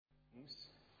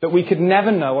that we could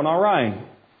never know on our own.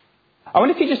 I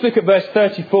wonder if you just look at verse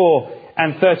 34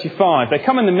 and 35. They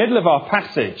come in the middle of our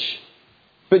passage.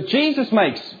 But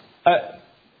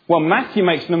Matthew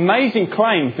makes an amazing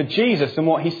claim for Jesus and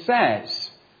what he says.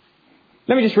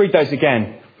 Let me just read those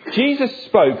again. Jesus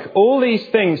spoke all these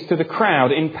things to the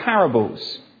crowd in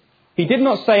parables. He did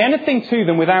not say anything to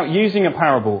them without using a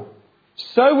parable.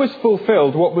 So was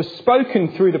fulfilled what was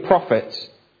spoken through the prophets.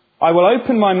 I will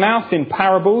open my mouth in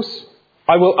parables.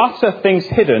 I will utter things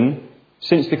hidden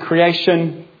since the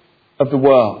creation of the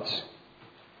world.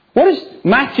 What does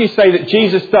Matthew say that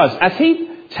Jesus does? As he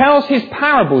tells his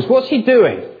parables, what's he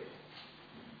doing?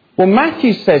 Well,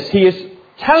 Matthew says he is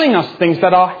telling us things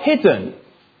that are hidden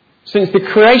since the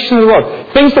creation of the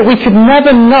world. Things that we could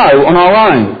never know on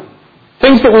our own.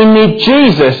 Things that we need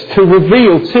Jesus to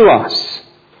reveal to us.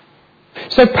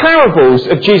 So parables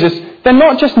of Jesus, they're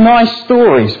not just nice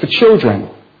stories for children.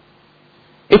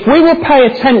 If we will pay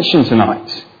attention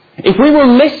tonight, if we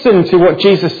will listen to what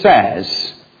Jesus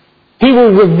says, he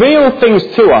will reveal things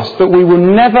to us that we will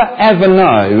never ever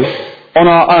know on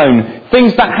our own.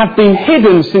 Things that have been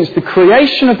hidden since the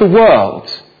creation of the world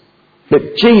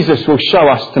that Jesus will show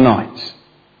us tonight.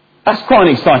 That's quite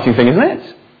an exciting thing, isn't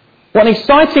it? What an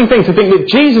exciting thing to think that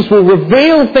Jesus will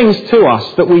reveal things to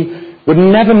us that we would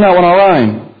never know on our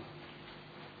own.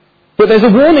 But there's a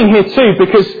warning here too,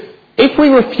 because if we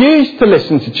refuse to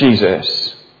listen to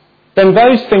Jesus, then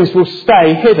those things will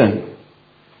stay hidden.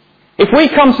 If we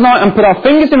come tonight and put our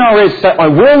fingers in our ears and say, I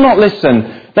will not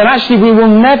listen, then actually we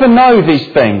will never know these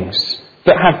things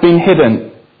that have been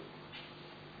hidden.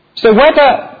 So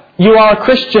whether you are a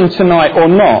Christian tonight or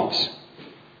not,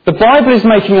 the Bible is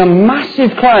making a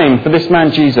massive claim for this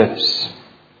man Jesus.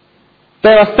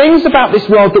 There are things about this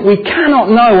world that we cannot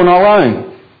know on our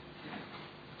own.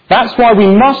 That's why we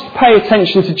must pay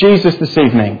attention to Jesus this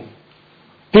evening.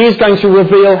 He is going to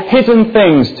reveal hidden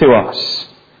things to us,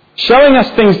 showing us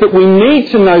things that we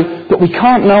need to know that we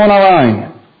can't know on our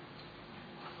own.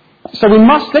 So we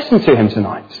must listen to him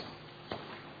tonight.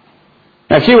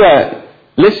 Now, if you were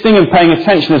listening and paying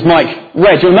attention as Mike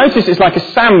read, you'll notice it's like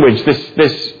a sandwich,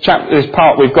 this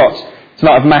part we've got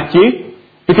tonight of Matthew,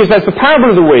 because there's the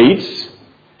parable of the weeds,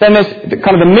 then there's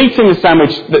kind of the meat in the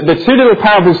sandwich, the two little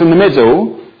parables in the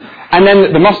middle, and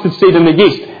then the mustard seed and the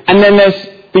yeast, and then there's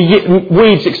the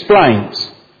weeds explained.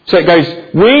 So it goes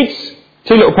weeds,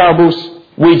 two little parables,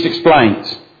 weeds explained.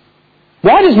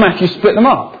 Why does Matthew split them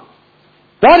up?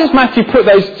 Why does Matthew put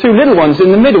those two little ones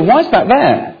in the middle? Why is that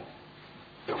there?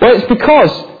 Well, it's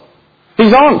because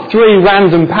these aren't three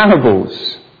random parables.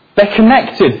 They're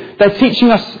connected. They're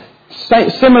teaching us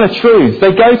similar truths.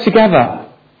 They go together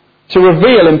to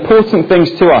reveal important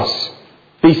things to us.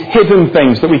 These hidden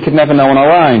things that we could never know on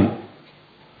our own.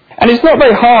 And it's not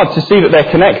very hard to see that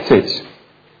they're connected.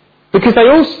 Because they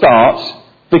all start,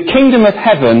 the kingdom of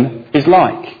heaven is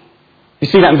like. You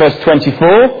see that in verse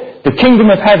 24? The kingdom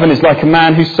of heaven is like a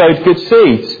man who sowed good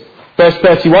seeds. Verse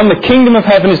 31, the kingdom of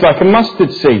heaven is like a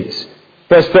mustard seed.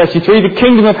 Verse 33, the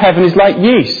kingdom of heaven is like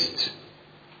yeast.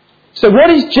 So what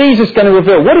is Jesus going to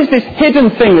reveal? What is this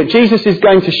hidden thing that Jesus is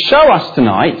going to show us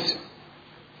tonight?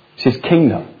 It's his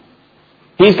kingdom.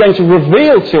 He's going to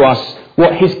reveal to us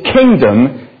what his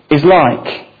kingdom is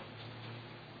like.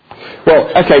 Well,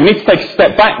 okay, we need to take a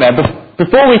step back there. But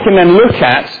before we can then look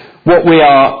at what we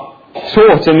are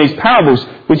taught in these parables,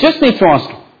 we just need to ask,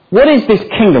 what is this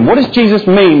kingdom? What does Jesus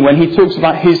mean when he talks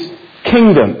about his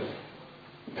kingdom?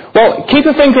 Well, keep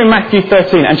a finger in Matthew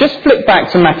 13 and just flip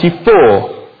back to Matthew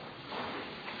 4.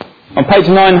 On page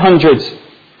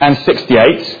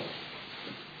 968.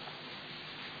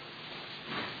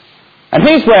 And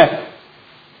here's where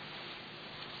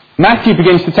Matthew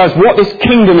begins to tell us what this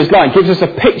kingdom is like, gives us a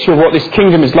picture of what this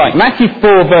kingdom is like. Matthew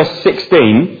 4 verse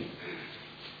 16.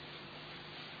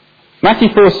 Matthew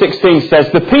 4:16 says,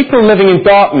 the people living in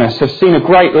darkness have seen a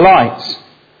great light.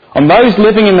 On those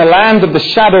living in the land of the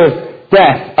shadow of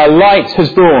death, a light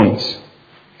has dawned.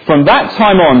 From that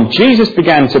time on, Jesus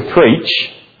began to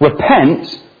preach,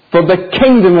 repent, for the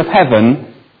kingdom of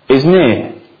heaven is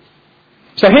near.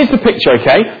 So here's the picture,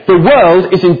 okay? The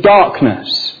world is in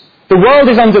darkness. The world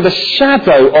is under the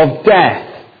shadow of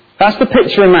death. That's the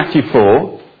picture in Matthew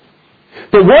 4.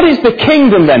 But what is the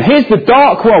kingdom then? Here's the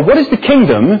dark world. What is the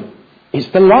kingdom? It's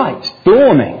the light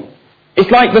dawning. It's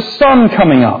like the sun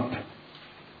coming up.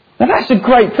 Now that's a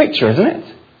great picture, isn't it?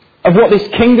 Of what this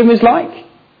kingdom is like.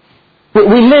 But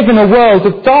we live in a world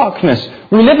of darkness.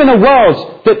 We live in a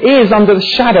world that is under the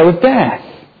shadow of death.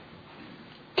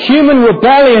 Human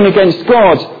rebellion against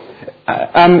God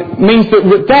means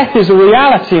that death is a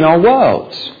reality in our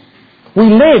world. We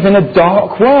live in a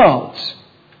dark world.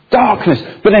 darkness.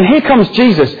 But then here comes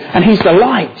Jesus, and he's the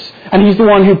light. And he's the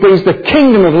one who brings the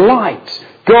kingdom of light.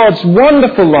 God's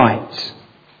wonderful light.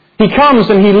 He comes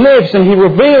and he lives and he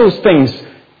reveals things.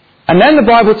 And then the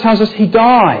Bible tells us he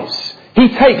dies. He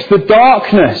takes the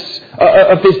darkness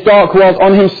of this dark world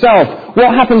on himself.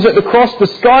 What happens at the cross? The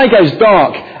sky goes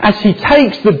dark as he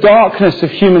takes the darkness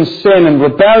of human sin and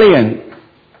rebellion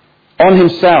on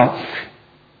himself.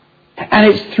 And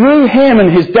it's through him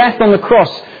and his death on the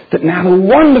cross that now the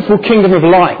wonderful kingdom of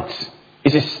light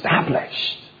is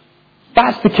established.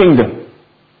 That's the kingdom.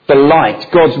 The light.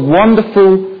 God's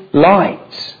wonderful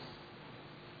light.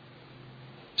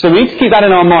 So we need to keep that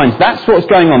in our minds. That's what's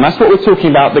going on. That's what we're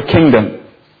talking about, the kingdom.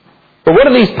 But what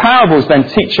do these parables then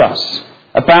teach us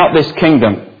about this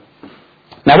kingdom?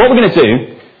 Now what we're going to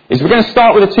do is we're going to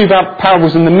start with the two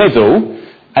parables in the middle,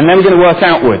 and then we're going to work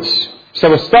outwards. So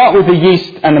we'll start with the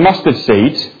yeast and the mustard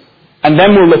seed, and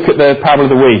then we'll look at the parable of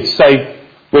the weeds. So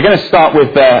we're going to start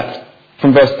with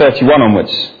from verse 31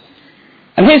 onwards.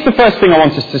 And here's the first thing I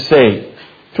want us to see.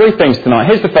 Three things tonight.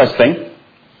 Here's the first thing.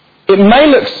 It may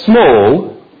look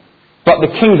small, but the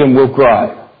kingdom will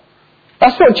grow.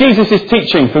 That's what Jesus is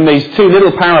teaching from these two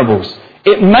little parables.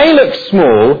 It may look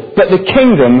small, but the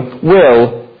kingdom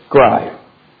will grow.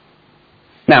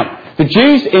 Now, the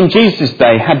Jews in Jesus'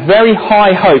 day had very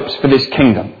high hopes for this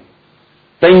kingdom.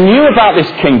 They knew about this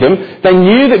kingdom. They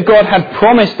knew that God had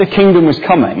promised a kingdom was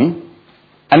coming.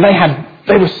 And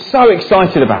they were so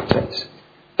excited about it.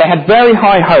 They had very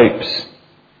high hopes.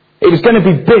 It was going to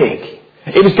be big.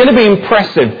 It was going to be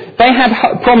impressive. They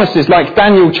had promises like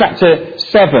Daniel chapter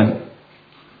 7.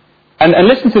 And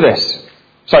listen to this.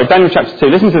 Sorry, Daniel chapter 2.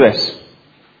 Listen to this.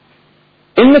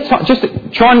 Just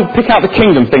try and pick out the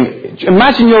kingdom thing.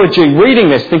 Imagine you're a Jew reading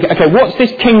this, thinking, okay, what's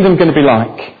this kingdom going to be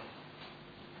like?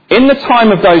 In the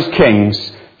time of those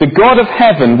kings, the God of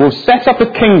heaven will set up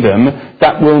a kingdom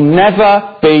that will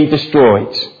never be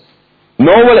destroyed.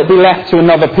 Nor will it be left to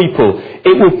another people.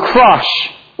 It will crush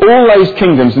all those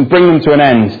kingdoms and bring them to an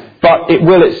end. But it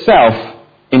will itself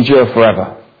endure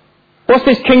forever. What's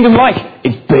this kingdom like?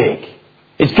 It's big.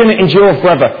 It's going to endure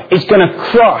forever. It's going to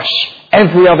crush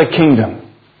every other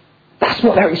kingdom. That's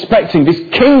what they're expecting. This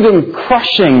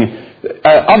kingdom-crushing,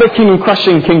 other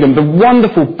kingdom-crushing kingdom. The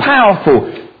wonderful,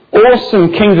 powerful,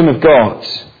 awesome kingdom of God.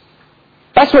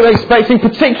 That's what they're expecting,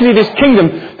 particularly this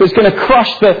kingdom that's going to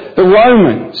crush the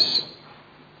Romans.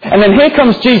 And then here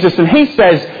comes Jesus and he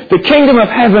says, the kingdom of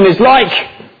heaven is like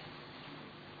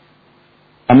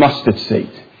a mustard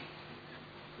seed.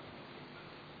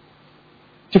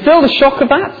 Do you feel the shock of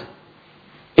that?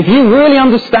 If you really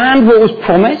understand what was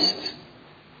promised,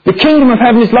 the kingdom of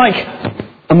heaven is like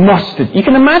a mustard. You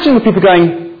can imagine the people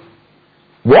going,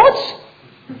 what?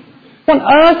 What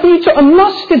on earth are you talking about? A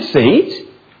mustard seed?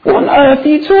 What on earth are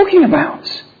you talking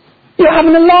about? You're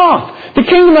having a laugh. The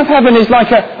kingdom of heaven is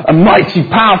like a mighty,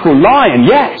 powerful lion,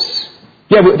 yes.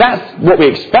 Yeah, but that's what we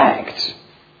expect.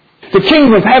 The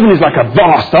kingdom of heaven is like a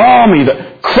vast army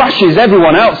that crushes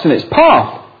everyone else in its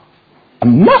path. A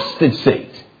mustard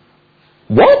seed?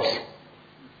 What?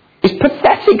 It's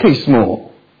pathetically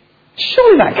small.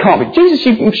 Surely that can't be.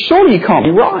 Jesus, surely you can't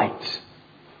be right.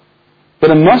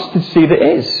 But a mustard seed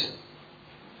it is.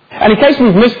 And in case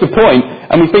we've missed the point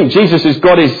and we think Jesus has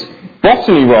got his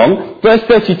botany wrong, verse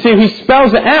 32, he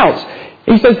spells it out.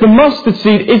 He says the mustard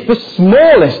seed is the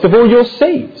smallest of all your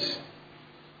seeds.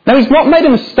 Now he's not made a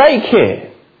mistake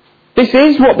here. This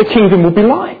is what the kingdom will be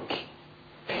like.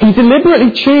 He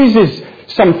deliberately chooses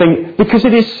something because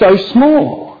it is so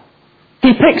small.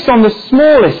 He picks on the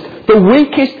smallest, the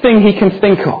weakest thing he can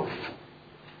think of.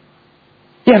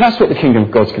 Yeah, that's what the kingdom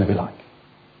of God's going to be like.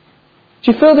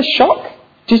 Do you feel the shock?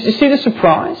 Do you see the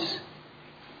surprise?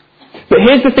 But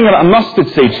here's the thing about a mustard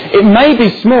seed. It may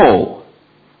be small,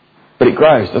 but it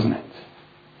grows, doesn't it?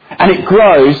 And it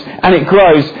grows, and it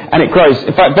grows, and it grows.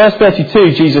 In fact, verse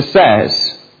 32, Jesus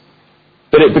says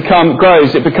that it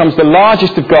becomes the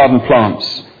largest of garden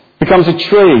plants, becomes a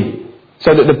tree,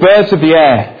 so that the birds of the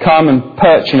air come and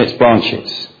perch in its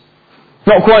branches.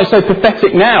 Not quite so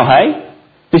pathetic now, hey?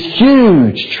 This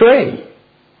huge tree.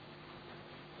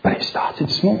 But it started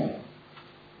small.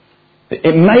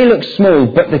 It may look small,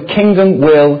 but the kingdom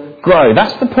will grow.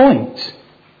 That's the point.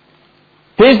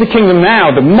 Here's the kingdom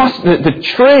now, the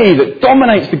tree that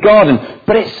dominates the garden,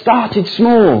 but it started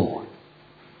small.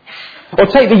 Or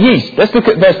take the yeast. Let's look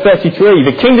at verse 33.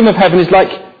 The kingdom of heaven is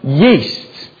like yeast.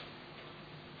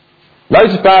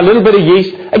 Loads of flour, a little bit of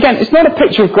yeast. Again, it's not a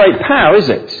picture of great power, is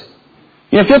it?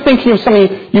 You know, if you're thinking of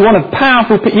something, you want a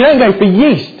powerful picture, you don't go for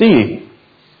yeast, do you?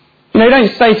 You know, you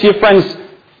don't say to your friends,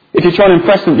 if you're trying to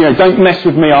impress them, don't mess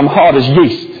with me, I'm hard as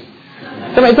yeast.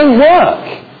 It doesn't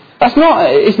work.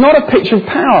 It's not a picture of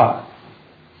power.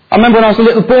 I remember when I was a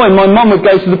little boy, my mum would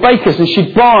go to the baker's and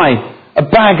she'd buy a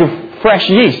bag of fresh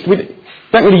yeast. We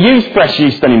don't really use fresh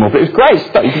yeast anymore, but it was great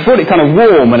stuff. You bought it kind of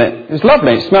warm and it was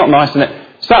lovely. It smelled nice and it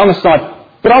sat on the side.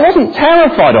 But I wasn't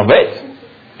terrified of it.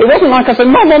 It wasn't like I said,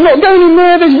 Mum, I'm not going in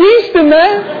there. There's yeast in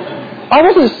there. I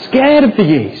wasn't scared of the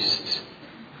yeast.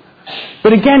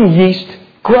 But again, yeast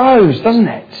grows, doesn't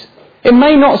it? It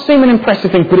may not seem an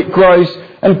impressive thing, but it grows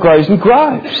and grows and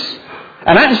grows.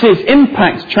 And actually its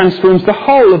impact transforms the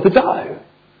whole of the dough.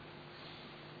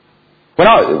 When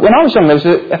I was young, there was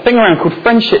a thing around called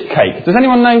friendship cake. Does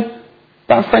anyone know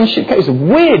about friendship cake? It's a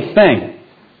weird thing.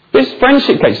 This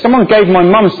friendship cake, someone gave my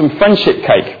mum some friendship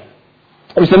cake.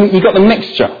 You got the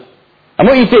mixture. And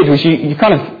what you did was you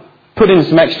kind of put in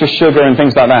some extra sugar and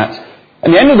things like that.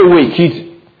 At the end of the week,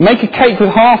 you'd make a cake with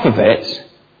half of it,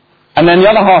 and then the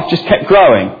other half just kept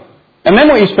growing. And then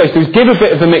what you're supposed to do is give a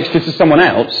bit of the mixture to someone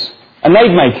else, and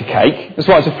they'd make a cake. That's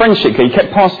why it's a friendship cake. You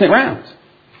kept passing it round.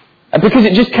 Because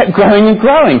it just kept growing and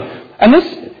growing. And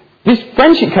this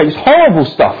friendship cake was horrible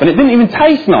stuff, and it didn't even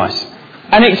taste nice.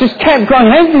 And it just kept growing.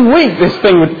 Every week this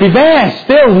thing would be there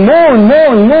still, more and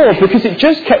more and more, because it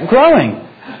just kept growing.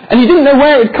 And you didn't know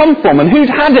where it had come from, and who'd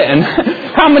had it, and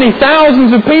how many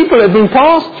thousands of people it had been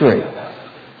passed through.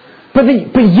 But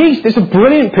yeast is a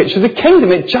brilliant picture of the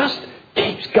kingdom. It just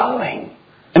keeps going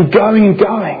and going and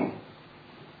going.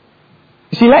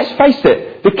 You see, let's face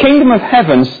it, the kingdom of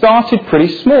heaven started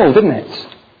pretty small, didn't it?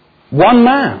 One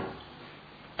man,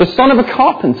 the son of a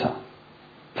carpenter,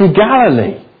 from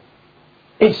Galilee.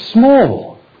 It's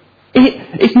small.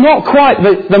 It's not quite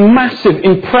the massive,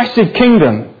 impressive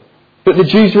kingdom that the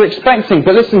Jews were expecting.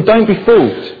 But listen, don't be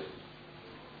fooled.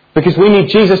 Because we need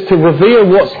Jesus to reveal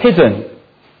what's hidden.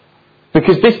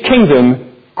 Because this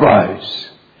kingdom grows.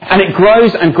 And it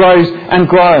grows and grows and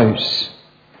grows.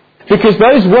 Because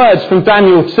those words from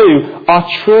Daniel 2 are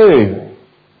true.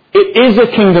 It is a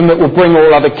kingdom that will bring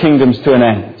all other kingdoms to an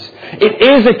end. It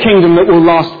is a kingdom that will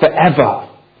last forever.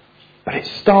 But it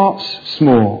starts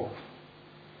small.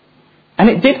 And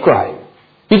it did grow.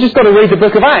 You just got to read the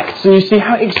book of Acts and you see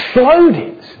how it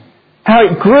exploded. How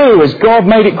it grew as God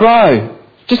made it grow.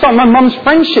 Just like my mum's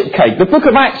friendship cake. The book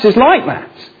of Acts is like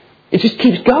that. It just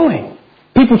keeps going.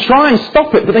 People try and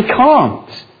stop it, but they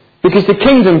can't. Because the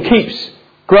kingdom keeps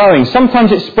growing.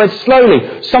 Sometimes it spreads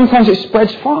slowly. Sometimes it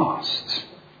spreads fast.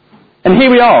 And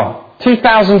here we are,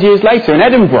 2,000 years later in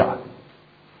Edinburgh.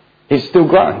 It's still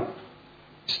growing.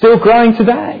 Still growing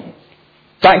today.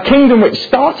 That kingdom which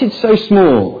started so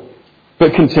small,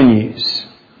 but continues.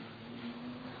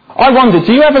 I wonder,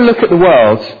 do you ever look at the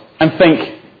world and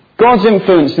think, God's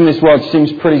influence in this world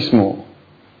seems pretty small?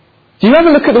 Do you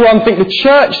ever look at the world and think the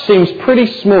church seems pretty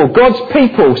small? God's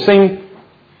people seem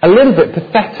a little bit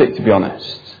pathetic, to be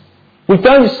honest. We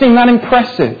don't seem that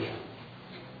impressive.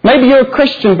 Maybe you're a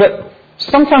Christian, but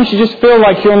sometimes you just feel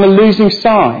like you're on the losing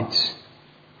side.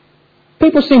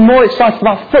 People seem more excited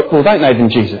about football, don't they, than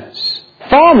Jesus?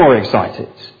 Far more excited.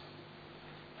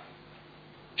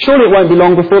 Surely it won't be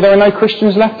long before there are no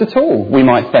Christians left at all, we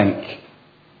might think.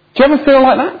 Do you ever feel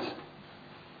like that?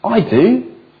 I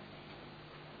do.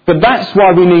 But that's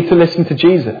why we need to listen to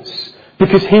Jesus.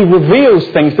 Because he reveals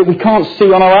things that we can't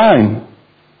see on our own.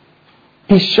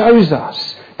 He shows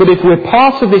us that if we're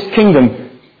part of this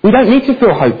kingdom, we don't need to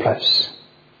feel hopeless.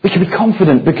 We can be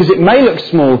confident because it may look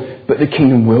small, but the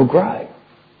kingdom will grow.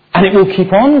 And it will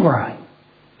keep on growing.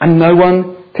 And no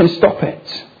one can stop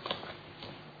it.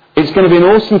 It's going to be an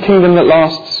awesome kingdom that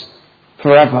lasts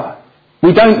forever.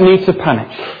 We don't need to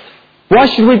panic. Why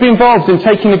should we be involved in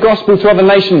taking the gospel to other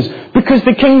nations? Because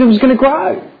the kingdom's going to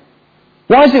grow.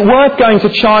 Why is it worth going to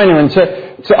China and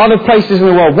to other places in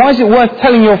the world? Why is it worth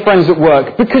telling your friends at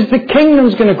work? Because the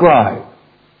kingdom's going to grow.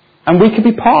 And we could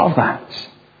be part of that.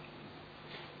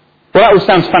 Well, that all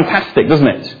sounds fantastic, doesn't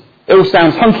it? It all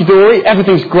sounds hunky-dory,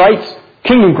 everything's great,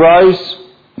 kingdom grows,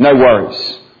 no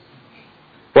worries.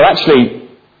 Well, actually,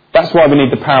 that's why we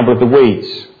need the parable of the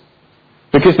weeds.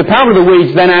 Because the parable of the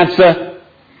weeds then adds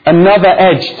another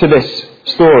edge to this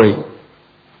story.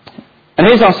 And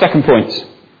here's our second point.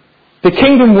 The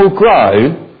kingdom will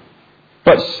grow,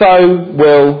 but so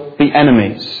will the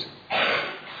enemies.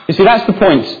 You see, that's the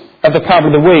point of the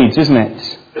parable of the weeds, isn't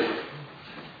it?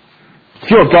 If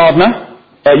you're a gardener,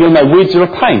 you'll know weeds are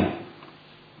a pain.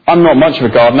 I'm not much of a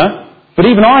gardener, but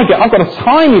even I've got a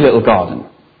tiny little garden.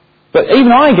 But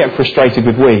even I get frustrated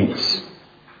with weeds.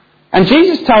 And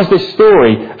Jesus tells this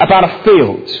story about a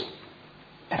field.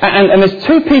 And there's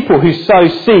two people who sow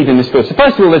seed in this field. So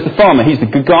first of all, there's the farmer. He's the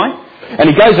good guy. And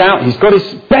he goes out, he's got his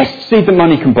best seed that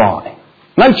money can buy.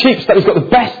 No cheap stuff, he's got the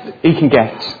best he can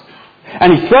get.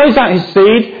 And he throws out his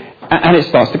seed, and it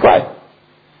starts to grow.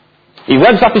 He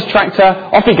revs up his tractor,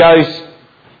 off he goes,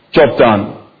 job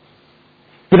done.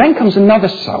 But then comes another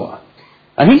sower,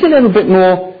 and he's a little bit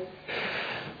more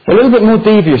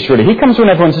devious really. He comes when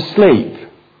everyone's asleep,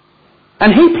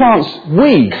 and he plants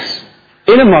weeds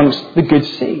in amongst the good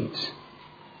seeds.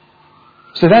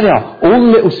 So there they are, all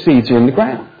the little seeds are in the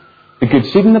ground. The good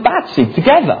seed and the bad seed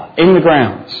together in the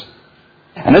ground.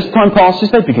 And as time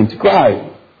passes, they begin to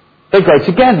grow. They grow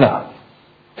together.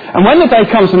 And when the day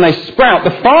comes when they sprout,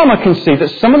 the farmer can see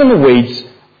that some of them are weeds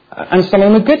and some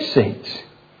of them are good seeds.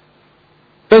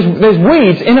 There's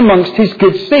weeds in amongst his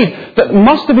good seed that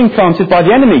must have been planted by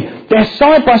the enemy. They're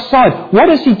side by side. What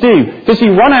does he do? Does he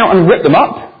run out and rip them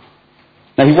up?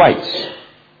 No, he waits.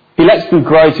 He lets them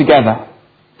grow together.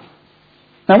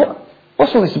 Now,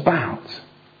 what's all this about?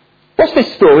 What's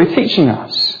this story teaching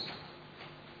us?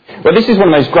 Well, this is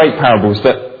one of those great parables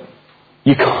that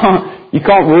you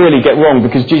can't really get wrong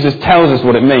because Jesus tells us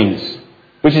what it means,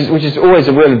 which is always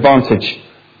a real advantage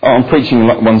on preaching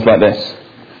ones like this.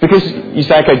 Because you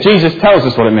say, okay, Jesus tells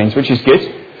us what it means, which is good.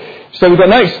 So we've got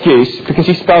no excuse because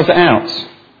he spells it out.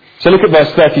 So look at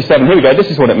verse 37. Here we go. This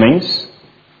is what it means.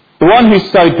 The one who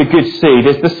sowed the good seed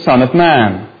is the Son of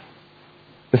Man.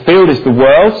 The field is the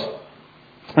world,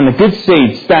 and the good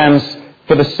seed stands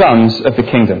for the sons of the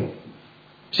kingdom.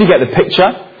 So you get the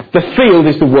picture. The field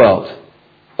is the world.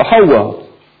 The whole world.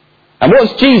 And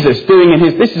what's Jesus doing in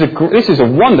his... This is a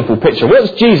wonderful picture.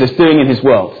 What's Jesus doing in his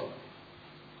world?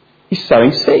 He's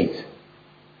sowing seed.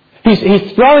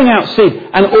 He's throwing out seed.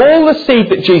 And all the seed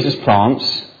that Jesus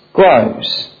plants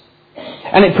grows.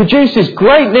 And it produces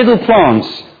great little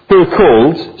plants who are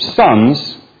called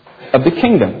sons of the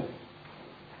kingdom.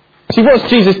 See, what's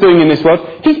Jesus doing in this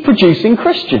world? He's producing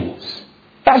Christians.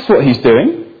 That's what he's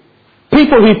doing.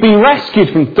 People who've been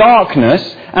rescued from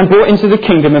darkness and brought into the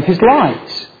kingdom of his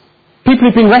light. People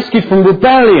who've been rescued from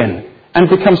rebellion and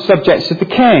become subjects of the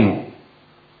king.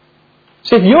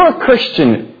 So if you're a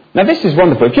Christian, now this is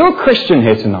wonderful. If you're a Christian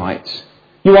here tonight,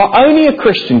 you are only a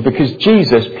Christian because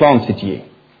Jesus planted you.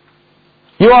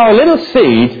 You are a little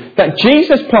seed that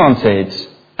Jesus planted,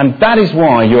 and that is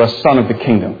why you're a son of the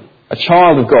kingdom, a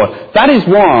child of God. That is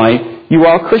why you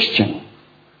are a Christian.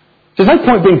 There's no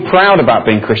point being proud about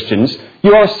being Christians.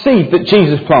 You are a seed that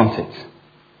Jesus planted.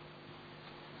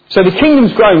 So the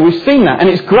kingdom's growing. We've seen that. And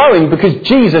it's growing because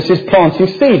Jesus is planting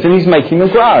seeds and he's making them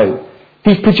grow.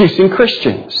 He's producing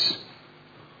Christians.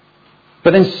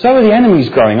 But then so are the enemies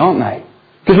growing, aren't they?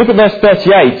 Because look at verse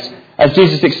 38 as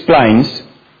Jesus explains.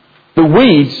 The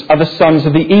weeds are the sons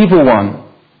of the evil one.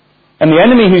 And the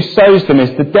enemy who sows them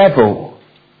is the devil.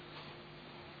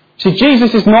 See,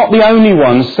 Jesus is not the only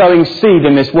one sowing seed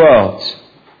in this world.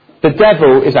 The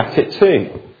devil is at it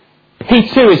too. He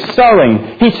too is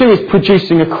sowing. He too is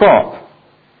producing a crop.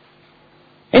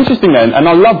 Interesting then, and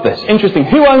I love this. Interesting.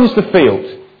 Who owns the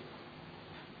field?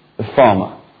 The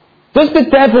farmer. Does the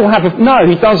devil have a... No,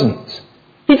 he doesn't.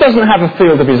 He doesn't have a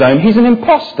field of his own. He's an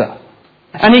imposter.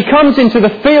 And he comes into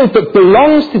the field that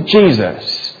belongs to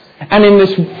Jesus. And in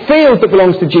this field that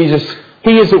belongs to Jesus,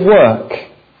 he is at work.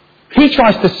 He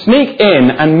tries to sneak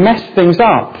in and mess things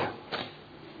up.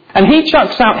 And he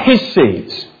chucks out his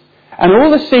seeds. And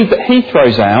all the seed that he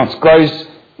throws out grows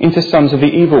into sons of the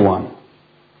evil one.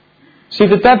 See,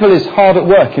 the devil is hard at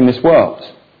work in this world.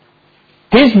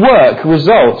 His work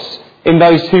results in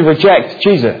those who reject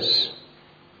Jesus.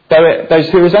 Those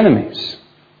who are his enemies.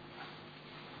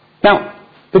 Now,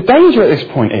 the danger at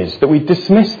this point is that we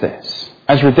dismiss this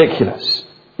as ridiculous.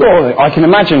 Well, I can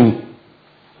imagine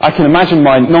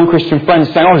my non-Christian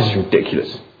friends saying, oh, this is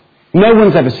ridiculous. No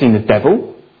one's ever seen the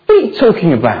devil. What are you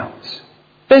talking about?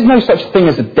 There's no such thing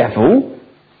as a devil.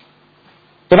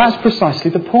 But that's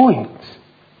precisely the point.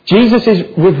 Jesus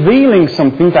is revealing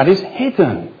something that is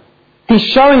hidden. He's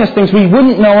showing us things we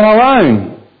wouldn't know on our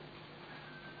own.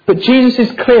 But Jesus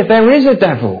is clear, there is a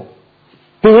devil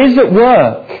who is at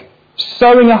work,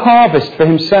 sowing a harvest for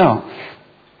himself.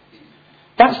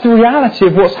 That's the reality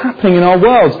of what's happening in our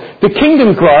world. The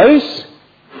kingdom grows,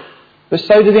 but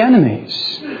so do the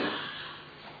enemies.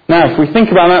 Now, if we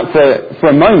think about that for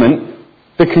a moment,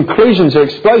 the conclusions are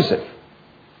explosive.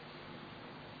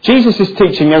 Jesus is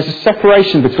teaching there's a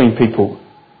separation between people.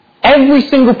 Every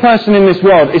single person in this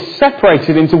world is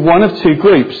separated into one of two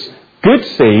groups. Good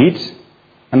seeds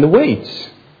and the weeds.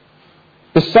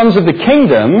 The sons of the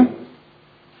kingdom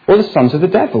or the sons of the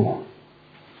devil.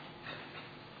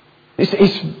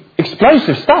 It's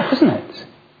explosive stuff, isn't it?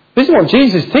 This is what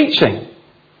Jesus is teaching.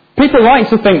 People like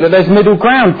to think that there's middle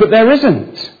ground, but there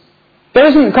isn't. There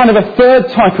isn't kind of a third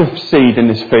type of seed in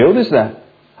this field, is there?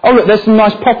 Oh, look, there's some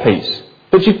nice poppies,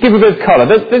 but you give a bit of colour.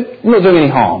 They're not doing any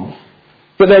harm.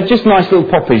 but they're just nice little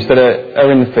poppies that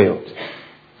are in the field.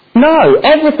 No,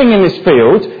 everything in this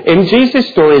field, in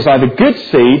Jesus' story, is either good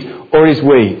seed or it is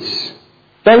weeds.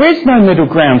 There is no middle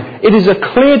ground. It is a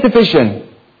clear division,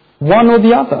 one or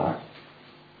the other.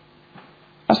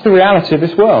 That's the reality of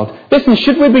this world. Listen,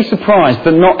 should we be surprised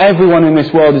that not everyone in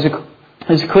this world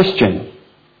is a Christian?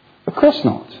 Of course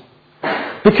not.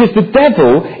 Because the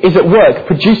devil is at work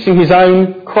producing his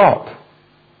own crop.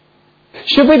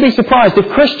 Should we be surprised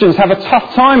if Christians have a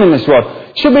tough time in this world?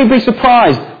 Should we be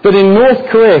surprised that in North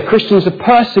Korea Christians are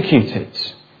persecuted?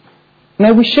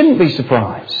 No, we shouldn't be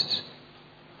surprised.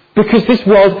 Because this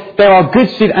world, there are good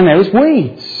seed and there is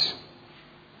weeds.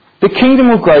 The kingdom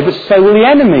will grow, but so will the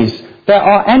enemies. There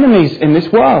are enemies in this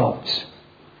world.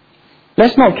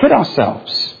 Let's not kid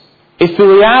ourselves. It's the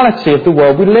reality of the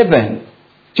world we live in.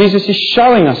 Jesus is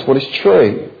showing us what is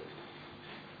true.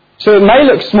 So it may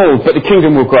look small, but the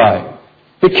kingdom will grow.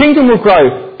 The kingdom will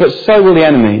grow, but so will the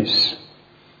enemies.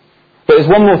 But there's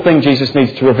one more thing Jesus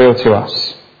needs to reveal to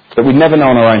us that we'd never know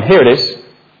on our own. Here it is.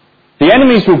 The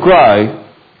enemies will grow,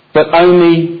 but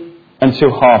only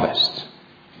until harvest.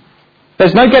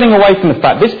 There's no getting away from the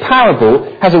fact this parable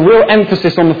has a real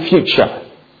emphasis on the future.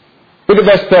 Look at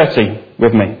verse 30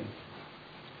 with me.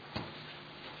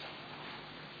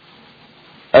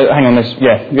 Hang on,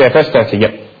 verse 30,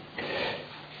 yep.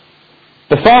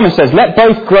 The farmer says, "Let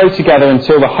both grow together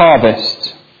until the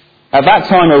harvest. At that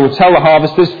time I will tell the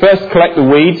harvesters, first collect the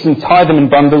weeds and tie them in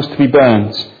bundles to be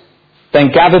burned. Then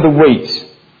gather the wheat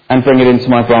and bring it into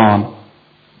my barn."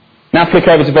 Now click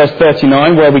over to verse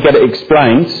 39 where we get it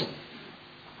explained.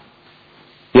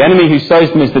 The enemy who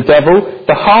sows them is the devil.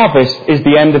 The harvest is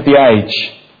the end of the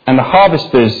age, and the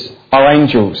harvesters are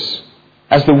angels.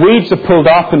 As the weeds are pulled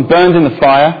up and burned in the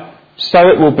fire, so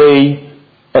it will be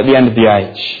at the end of the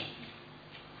age.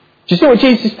 Do you see what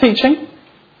Jesus is teaching?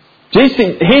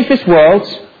 Here's this world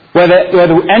where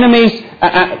the enemies,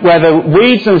 where the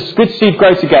weeds and the good seed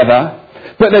grow together,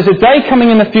 but there's a day coming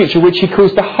in the future which he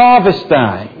calls the harvest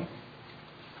day.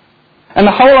 And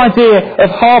the whole idea of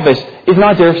harvest is an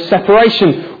idea of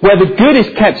separation, where the good is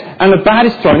kept and the bad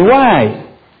is thrown away.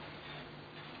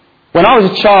 When I was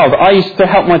a child, I used to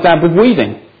help my dad with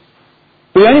weeding.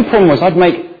 But the only problem was I'd pull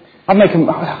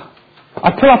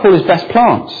up all his best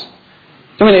plants.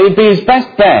 I mean, it'd be his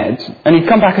best bed, and he'd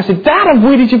come back and say, "Dad, I've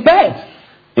weeded your bed."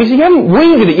 He said, "You haven't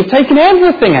weeded it, you've taken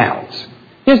everything out.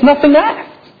 There's nothing left."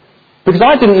 Because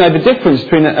I didn't know the difference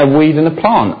between a weed and a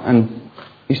plant, and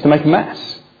used to make a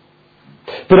mess.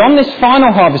 But on this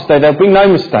final harvest day, there'll be no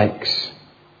mistakes.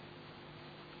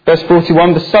 Verse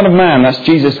 41, the Son of Man, that's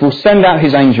Jesus, will send out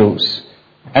his angels,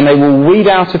 and they will weed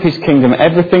out of his kingdom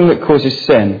everything that causes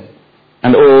sin,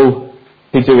 and all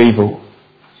who do evil.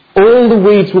 All the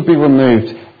weeds will be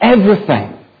removed.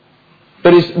 Everything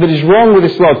that is wrong with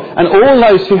this world. And all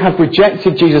those who have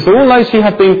rejected Jesus, all those who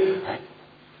have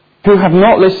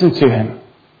not listened to him,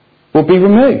 will be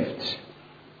removed.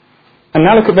 And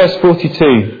now look at verse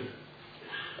 42.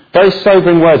 Very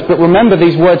sobering words, but remember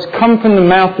these words come from the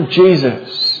mouth of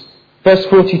Jesus. Verse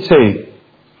 42.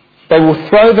 They will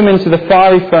throw them into the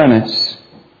fiery furnace,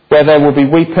 where there will be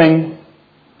weeping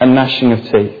and gnashing of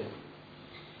teeth.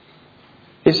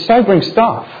 It's sobering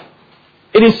stuff.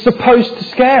 It is supposed to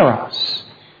scare us.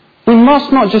 We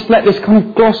must not just let this kind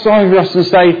of gloss over us and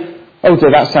say, "Oh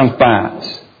dear, that sounds bad."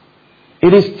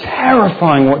 It is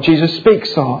terrifying what Jesus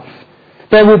speaks of.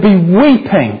 There will be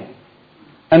weeping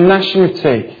and gnashing of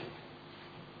teeth.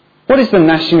 What is the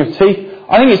gnashing of teeth?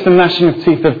 I think it's the gnashing of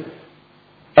teeth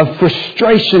of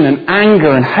frustration and anger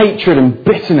and hatred and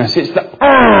bitterness. It's the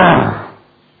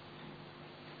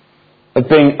of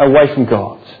being away from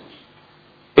God.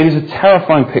 It is a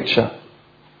terrifying picture.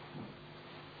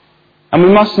 And we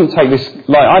mustn't take this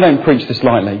lightly. I don't preach this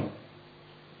lightly.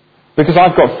 Because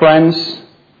I've got friends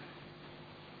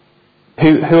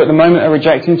who at the moment are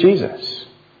rejecting Jesus.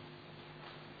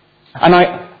 And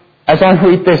as I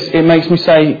read this, it makes me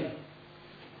say,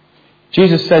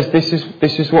 Jesus says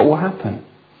this is what will happen.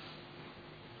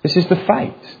 This is the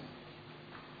fate.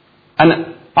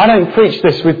 And I don't preach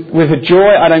this with a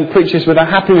joy. I don't preach this with a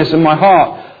happiness in my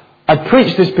heart. I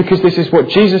preach this because this is what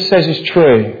Jesus says is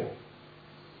true.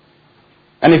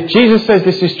 And if Jesus says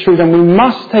this is true, then we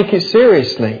must take it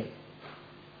seriously.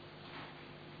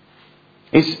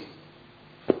 It's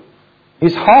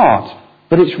hard,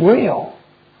 but it's real.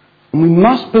 And we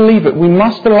must believe it. We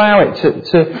must allow it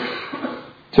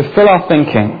to fill our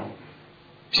thinking.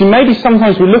 See, maybe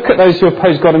sometimes we look at those who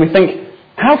oppose God and we think,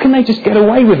 how can they just get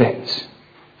away with it?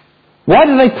 Why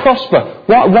do they prosper?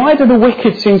 Why do the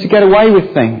wicked seem to get away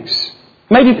with things?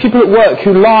 Maybe people at work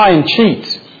who lie and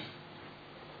cheat.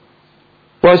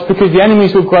 Well, it's because the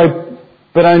enemies will grow,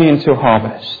 but only until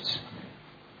harvest.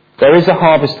 There is a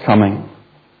harvest coming.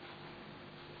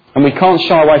 And we can't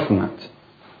shy away from that.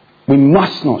 We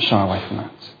must not shy away from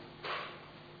that.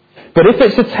 But if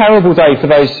it's a terrible day for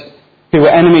those who are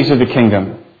enemies of the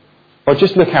kingdom, well,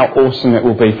 just look how awesome it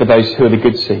will be for those who are the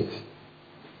good seed.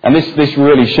 And this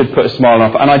really should put a smile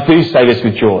on. And I do say this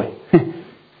with joy.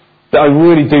 That I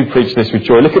really do preach this with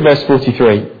joy. Look at verse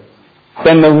 43.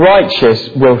 Then the righteous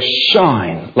will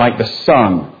shine like the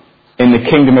sun in the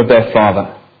kingdom of their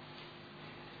Father.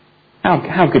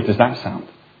 How good does that sound?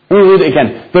 We'll read it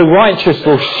again. The righteous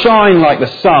will shine like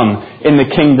the sun in the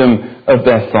kingdom of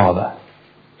their Father.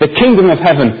 The kingdom of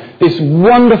heaven, this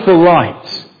wonderful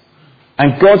light.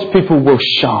 And God's people will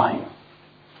shine.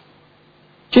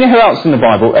 Do you know who else in the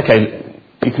Bible? Okay,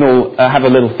 you can all have a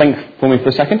little think for me for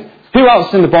a second. Who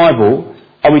else in the Bible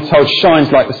are we told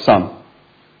shines like the sun?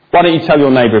 Why don't you tell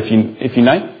your neighbour if you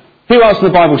know? Who else in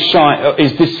the Bible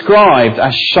is described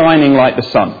as shining like the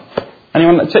sun?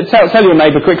 Anyone? Tell your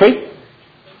neighbour quickly.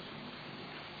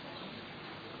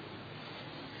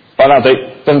 Oh, that'll do.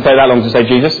 Doesn't take that long to say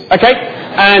Jesus. Okay.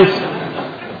 And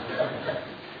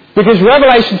because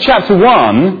Revelation chapter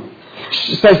 1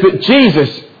 says that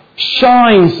Jesus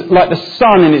shines like the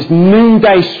sun in its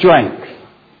noonday strength.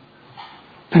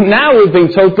 But now we've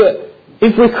been told that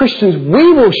if we're Christians,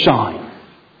 we will shine.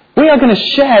 We are going to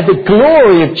share the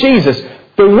glory of Jesus,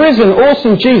 the risen,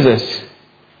 awesome Jesus.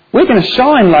 We're going to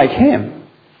shine like Him.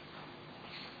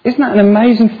 Isn't that an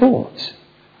amazing thought?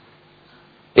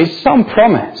 It's some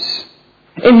promise.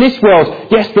 In this world,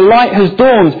 yes, the light has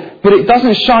dawned, but it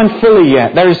doesn't shine fully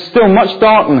yet. There is still much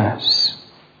darkness.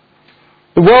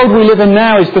 The world we live in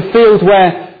now is the field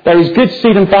where there is good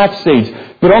seed and bad seed.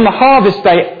 But on the harvest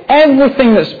day,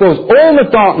 everything that spoils, all the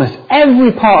darkness,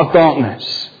 every part of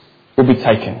darkness will be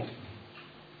taken.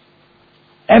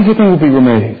 Everything will be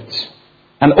removed.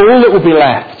 And all that will be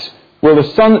left will be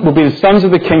the sons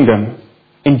of the kingdom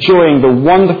enjoying the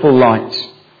wonderful light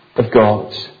of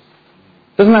God.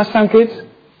 Doesn't that sound good?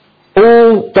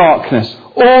 All darkness,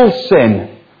 all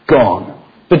sin, gone.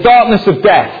 The darkness of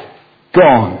death,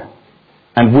 gone.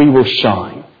 And we will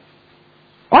shine.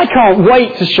 I can't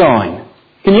wait to shine.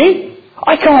 Can you?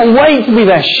 I can't wait to be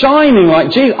there shining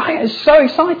like Jesus. It's so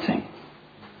exciting.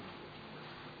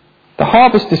 The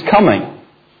harvest is coming.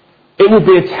 It will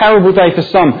be a terrible day for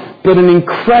some, but an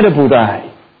incredible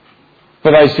day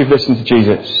for those who've listened to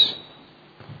Jesus.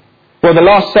 Well, the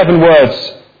last 7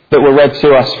 words that were read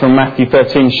to us from Matthew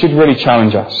 13 should really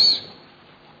challenge us.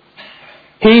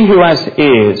 He who has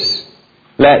ears,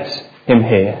 let him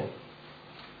hear.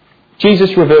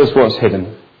 Jesus reveals what's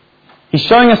hidden. He's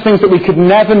showing us things that we could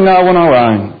never know on our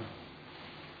own.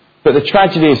 But the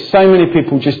tragedy is so many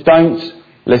people just don't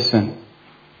listen.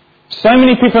 So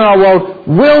many people in our world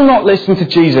will not listen to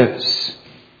Jesus.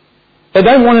 They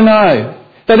don't want to know.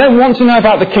 They don't want to know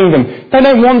about the kingdom. They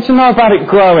don't want to know about it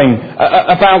growing,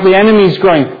 about the enemies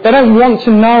growing. They don't want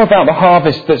to know about the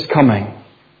harvest that's coming.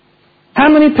 How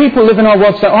many people live in our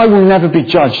world say, I will never be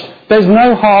judged. There's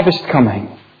no harvest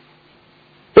coming.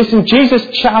 Listen, Jesus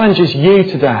challenges you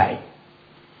today.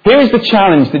 Here is the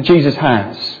challenge that Jesus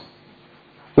has.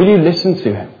 Will you listen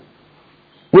to Him?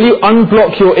 Will you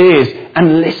unblock your ears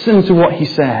and listen to what He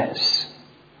says?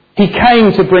 He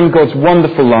came to bring God's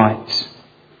wonderful light.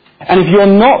 And if you're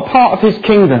not part of His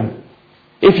kingdom,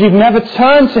 if you've never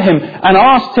turned to Him and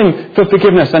asked Him for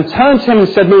forgiveness and turned to Him and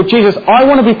said, Lord Jesus, I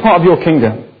want to be part of your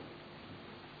kingdom,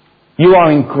 you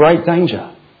are in great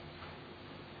danger.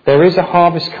 There is a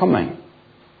harvest coming.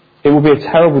 It will be a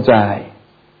terrible day.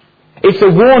 It's a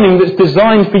warning that's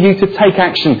designed for you to take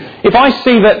action. If I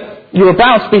see that you're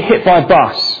about to be hit by a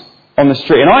bus on the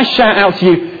street and I shout out to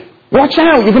you, watch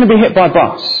out, you're going to be hit by a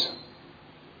bus.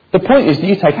 The point is that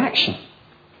you take action.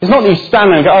 It's not that you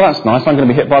stand there and go, oh, that's nice, I'm going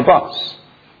to be hit by a bus.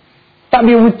 That would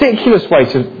be a ridiculous way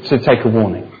to take a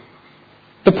warning.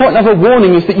 The point of a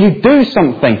warning is that you do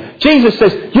something. Jesus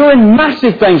says, you're in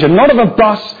massive danger, not of a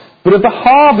bus, but of the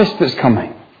harvest that's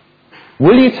coming.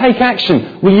 Will you take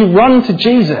action? Will you run to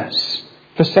Jesus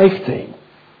for safety?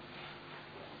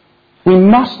 We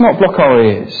must not block our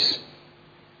ears.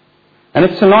 And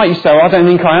if tonight you say, I don't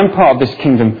think I am part of this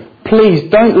kingdom, please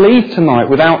don't leave tonight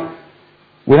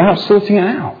without sorting it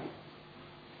out.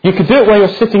 You could do it where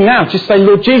you're sitting now. Just say,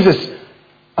 Lord Jesus,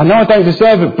 I know I don't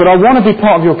deserve it, but I want to be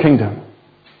part of your kingdom.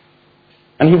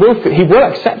 And He will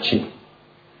accept you.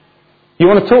 You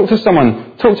want to talk to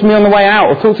someone, talk to me on the way out,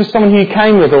 or talk to someone who you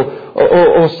came with,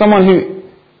 or someone who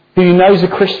you know is a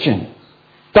Christian.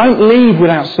 Don't leave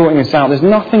without sorting this out. There's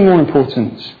nothing more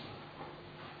important.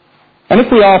 And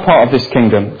if we are part of this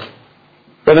kingdom,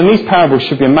 then these parables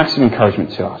should be a massive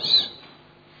encouragement to us.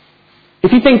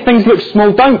 If you think things look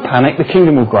small, don't panic. The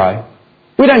kingdom will grow.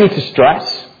 We don't need to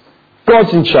stress.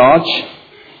 God's in charge.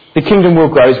 The kingdom will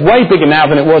grow. It's way bigger now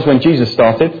than it was when Jesus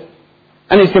started.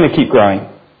 And it's going to keep growing.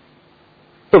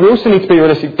 But we also need to be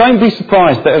realistic. Don't be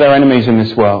surprised that there are enemies in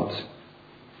this world.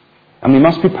 And we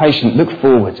must be patient. Look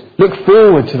forward. Look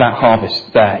forward to that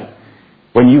harvest day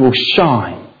when you will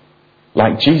shine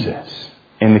like Jesus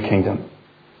in the kingdom.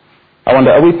 I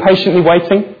wonder, are we patiently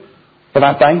waiting for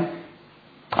that day?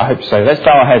 I hope so. Let's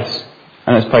bow our heads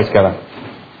and let's pray together.